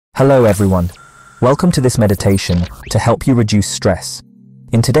Hello everyone. Welcome to this meditation to help you reduce stress.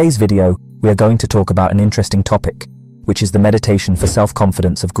 In today's video, we are going to talk about an interesting topic, which is the meditation for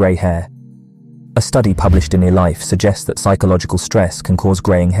self-confidence of grey hair. A study published in eLife suggests that psychological stress can cause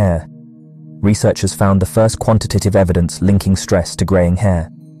greying hair. Researchers found the first quantitative evidence linking stress to greying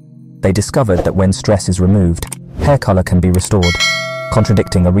hair. They discovered that when stress is removed, hair color can be restored,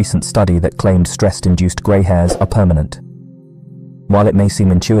 contradicting a recent study that claimed stress-induced grey hairs are permanent. While it may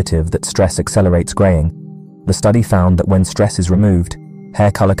seem intuitive that stress accelerates greying, the study found that when stress is removed,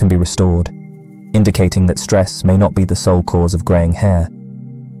 hair color can be restored, indicating that stress may not be the sole cause of greying hair.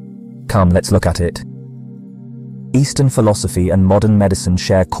 Come, let's look at it. Eastern philosophy and modern medicine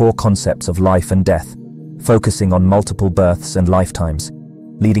share core concepts of life and death, focusing on multiple births and lifetimes,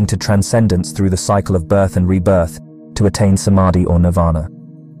 leading to transcendence through the cycle of birth and rebirth to attain samadhi or nirvana.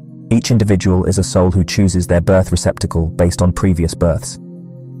 Each individual is a soul who chooses their birth receptacle based on previous births.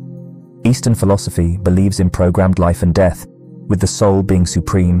 Eastern philosophy believes in programmed life and death, with the soul being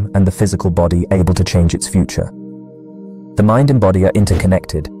supreme and the physical body able to change its future. The mind and body are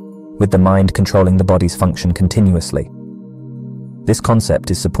interconnected, with the mind controlling the body's function continuously. This concept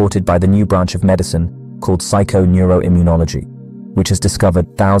is supported by the new branch of medicine called psychoneuroimmunology, which has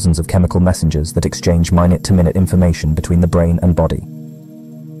discovered thousands of chemical messengers that exchange minute-to-minute information between the brain and body.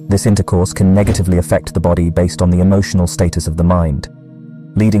 This intercourse can negatively affect the body based on the emotional status of the mind,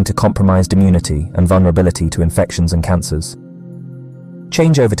 leading to compromised immunity and vulnerability to infections and cancers.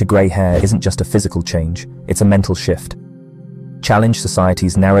 Change over to grey hair isn't just a physical change, it's a mental shift. Challenge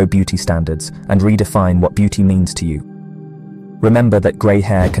society's narrow beauty standards and redefine what beauty means to you. Remember that grey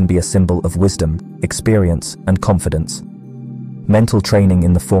hair can be a symbol of wisdom, experience, and confidence. Mental training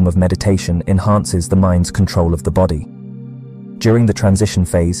in the form of meditation enhances the mind's control of the body. During the transition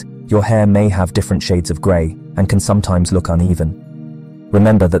phase, your hair may have different shades of grey and can sometimes look uneven.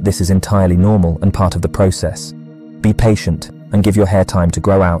 Remember that this is entirely normal and part of the process. Be patient and give your hair time to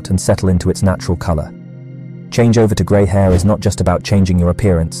grow out and settle into its natural color. Change over to grey hair is not just about changing your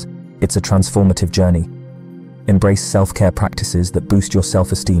appearance, it's a transformative journey. Embrace self-care practices that boost your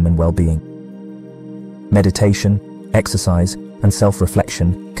self-esteem and well-being. Meditation, exercise, and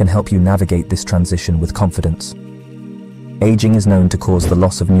self-reflection can help you navigate this transition with confidence. Aging is known to cause the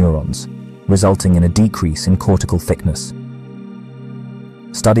loss of neurons, resulting in a decrease in cortical thickness.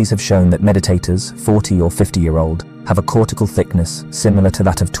 Studies have shown that meditators, 40 or 50-year-old, have a cortical thickness similar to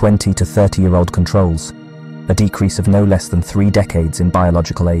that of 20 to 30-year-old controls, a decrease of no less than 3 decades in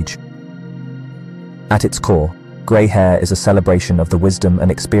biological age. At its core, grey hair is a celebration of the wisdom and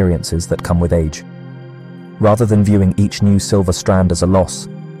experiences that come with age. Rather than viewing each new silver strand as a loss,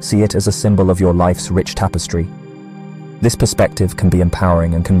 see it as a symbol of your life's rich tapestry. This perspective can be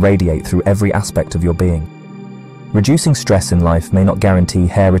empowering and can radiate through every aspect of your being. Reducing stress in life may not guarantee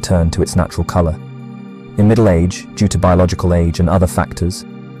hair return to its natural color. In middle age, due to biological age and other factors,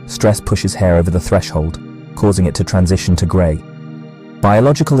 stress pushes hair over the threshold, causing it to transition to grey.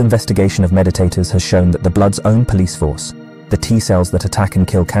 Biological investigation of meditators has shown that the blood's own police force, the T cells that attack and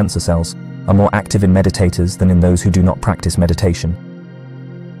kill cancer cells, are more active in meditators than in those who do not practice meditation.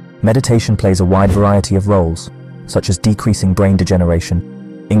 Meditation plays a wide variety of roles, such as decreasing brain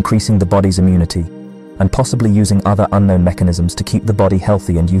degeneration, increasing the body's immunity, and possibly using other unknown mechanisms to keep the body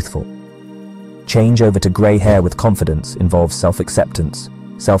healthy and youthful. Change over to grey hair with confidence involves self-acceptance,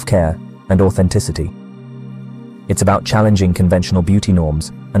 self-care, and authenticity. It's about challenging conventional beauty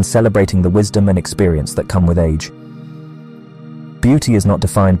norms and celebrating the wisdom and experience that come with age. Beauty is not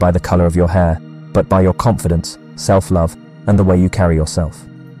defined by the color of your hair, but by your confidence, self-love, and the way you carry yourself.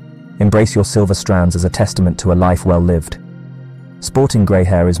 Embrace your silver strands as a testament to a life well lived. Sporting grey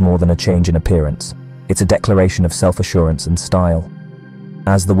hair is more than a change in appearance. It's a declaration of self-assurance and style.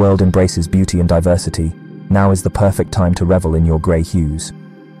 As the world embraces beauty and diversity, now is the perfect time to revel in your grey hues.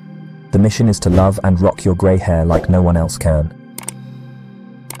 The mission is to love and rock your grey hair like no one else can.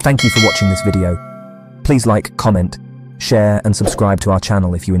 Thank you for watching this video. Please like, comment, share, and subscribe to our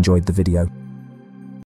channel if you enjoyed the video.